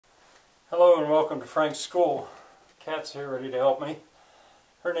Hello and welcome to Frank's School. Kat's here ready to help me.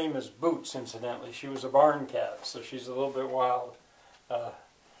 Her name is Boots, incidentally. She was a barn cat, so she's a little bit wild.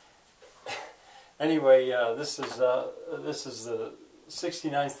 Anyway, this is the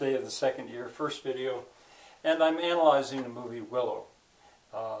 69th day of the second year, first video, and I'm analyzing the movie Willow.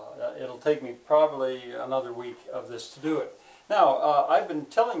 It'll take me probably another week of this to do it. Now, I've been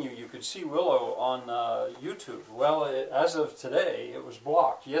telling you could see Willow on YouTube. Well, as of today, it was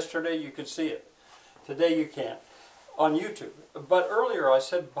blocked. Yesterday you could see it. Today you can't on YouTube. But earlier I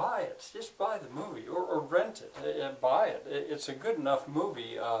said buy it. Just buy the movie or rent it. Buy it. It's a good enough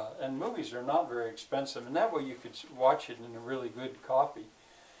movie, and movies are not very expensive. And that way you could watch it in a really good copy.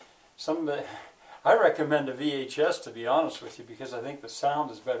 I recommend a VHS, to be honest with you, because I think the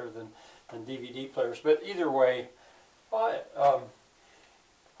sound is better than DVD players. But either way, buy it.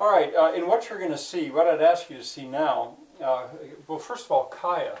 All right, in what you're going to see, what I'd ask you to see now, well, first of all,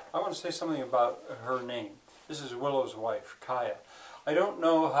 Kaya. I want to say something about her name. This is Willow's wife, Kaya. I don't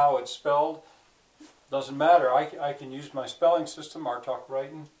know how it's spelled. Doesn't matter. I can use my spelling system, Artalk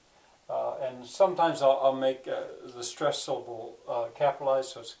writing, and sometimes I'll make the stress syllable capitalized,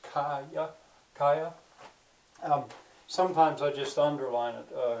 so it's Kaya. Kaya. Sometimes I just underline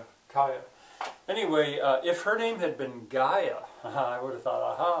it, Kaya. Anyway, if her name had been Gaia, I would have thought,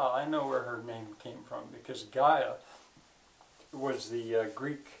 aha, I know where her name came from, because Gaia was the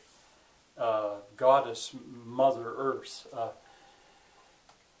Greek goddess Mother Earth.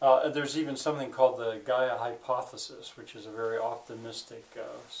 There's even something called the Gaia hypothesis, which is a very optimistic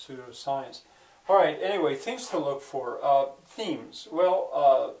pseudoscience. All right, anyway, things to look for. Themes.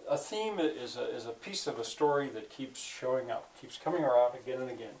 Well, a theme is a piece of a story that keeps showing up, keeps coming around again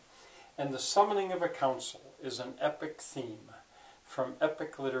and again. And the summoning of a council is an epic theme from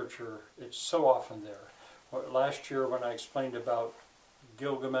epic literature. It's so often there. Last year when I explained about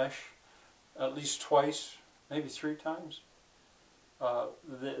Gilgamesh, at least twice, maybe 3 times,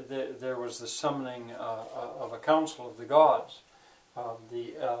 there was the summoning of a council of the gods.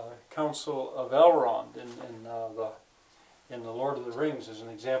 The Council of Elrond in the Lord of the Rings is an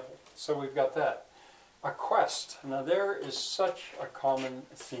example. So we've got that. A quest. Now there is such a common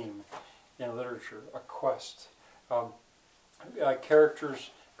theme in literature, a quest.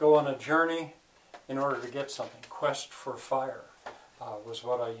 Characters go on a journey in order to get something. Quest for fire was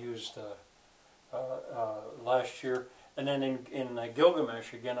what I used last year. And then in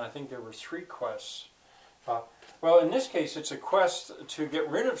Gilgamesh, again, I think there were 3 quests. Well, in this case, it's a quest to get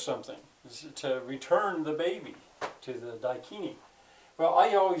rid of something, to return the baby to the Daikini. Well,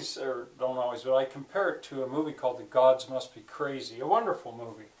 I always, or don't always, but I compare it to a movie called The Gods Must Be Crazy, a wonderful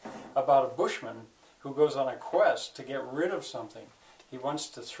movie about a bushman who goes on a quest to get rid of something. He wants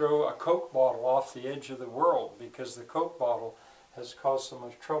to throw a Coke bottle off the edge of the world because the Coke bottle has caused so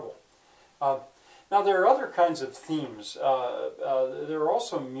much trouble. Now, there are other kinds of themes. There are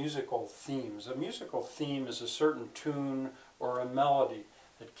also musical themes. A musical theme is a certain tune or a melody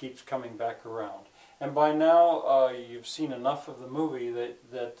that keeps coming back around. And by now, you've seen enough of the movie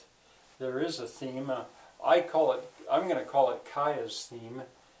that there is a theme. I'm going to call it Kaya's theme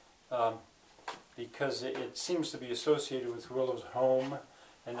because it seems to be associated with Willow's home,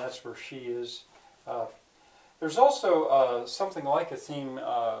 and that's where she is. There's also something like a theme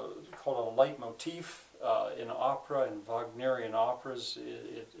called a leitmotif in opera, in Wagnerian operas.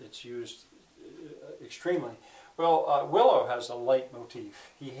 It's used extremely. Well, Willow has a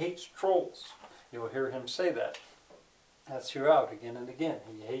leitmotif. He hates trolls. You'll hear him say that. That's throughout, again and again.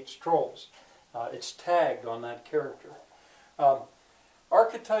 He hates trolls. It's tagged on that character.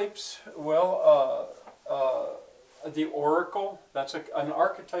 Archetypes, well, the oracle, an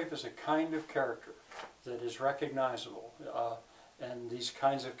archetype is a kind of character that is recognizable. And these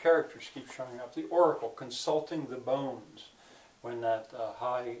kinds of characters keep showing up. The oracle, consulting the bones, when that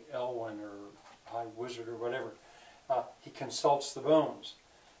high Elwyn or high wizard or whatever, he consults the bones.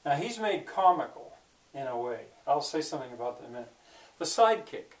 Now he's made comical in a way. I'll say something about that in a minute. The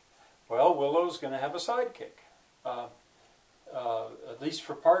sidekick. Well, Willow's going to have a sidekick. At least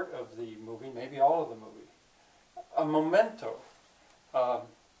for part of the movie, maybe all of the movie. A memento.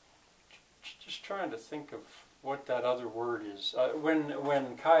 Just trying to think of what that other word is.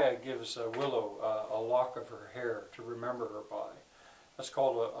 When Kaya gives Willow a lock of her hair to remember her by, that's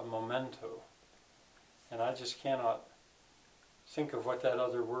called a memento. And I just cannot think of what that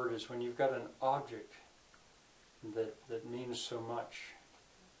other word is when you've got an object that means so much.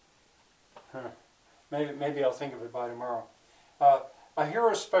 Maybe I'll think of it by tomorrow. A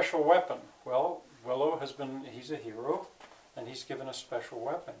hero's special weapon. Well, Willow he's a hero, and he's given a special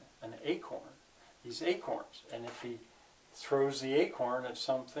weapon, an acorn. These acorns, and if he throws the acorn at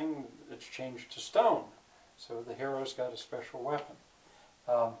something that's changed to stone. So the hero's got a special weapon.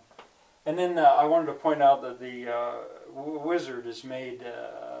 And then I wanted to point out that the wizard is made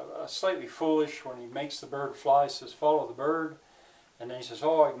slightly foolish when he makes the bird fly. He says, follow the bird. And then he says,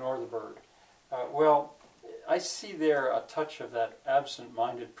 oh, ignore the bird. Well, I see there a touch of that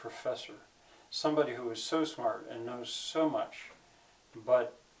absent-minded professor. Somebody who is so smart and knows so much,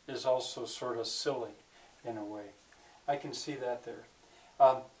 but is also sort of silly in a way. I can see that there.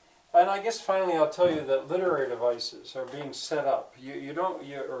 And I guess finally I'll tell you that literary devices are being set up.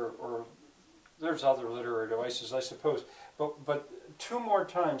 Or there's other literary devices, I suppose. But two more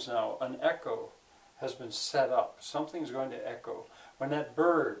times now, an echo has been set up. Something's going to echo. When that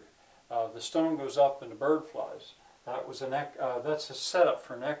bird, the stone goes up and the bird flies, that's a setup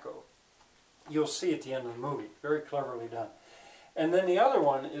for an echo. You'll see at the end of the movie. Very cleverly done. And then the other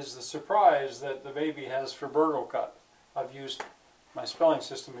one is the surprise that the baby has for Burgle-cut. I've used my spelling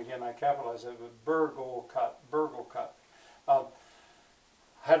system again. I capitalized it with Burgle-cut. Burgle-cut. I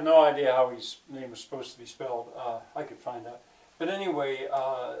had no idea how his name was supposed to be spelled. I could find out. But anyway,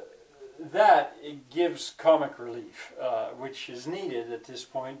 that it gives comic relief, which is needed at this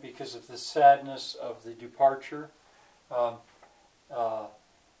point because of the sadness of the departure.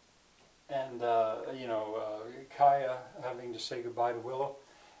 Kaya having to say goodbye to Willow.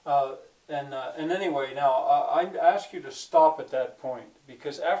 And anyway, now I ask you to stop at that point,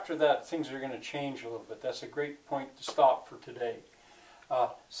 because after that things are going to change a little bit. That's a great point to stop for today.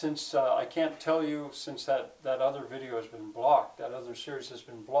 Since I can't tell you, since that other video has been blocked, that other series has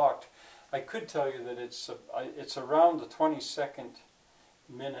been blocked, I could tell you that it's around the 22nd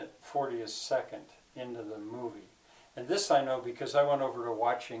minute, 40th second into the movie. And this I know because I went over to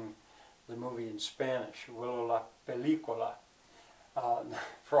watching the movie in Spanish, Willow la Película.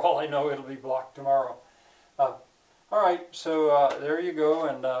 For all I know, it'll be blocked tomorrow. All right, so there you go,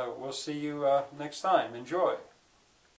 and we'll see you next time. Enjoy.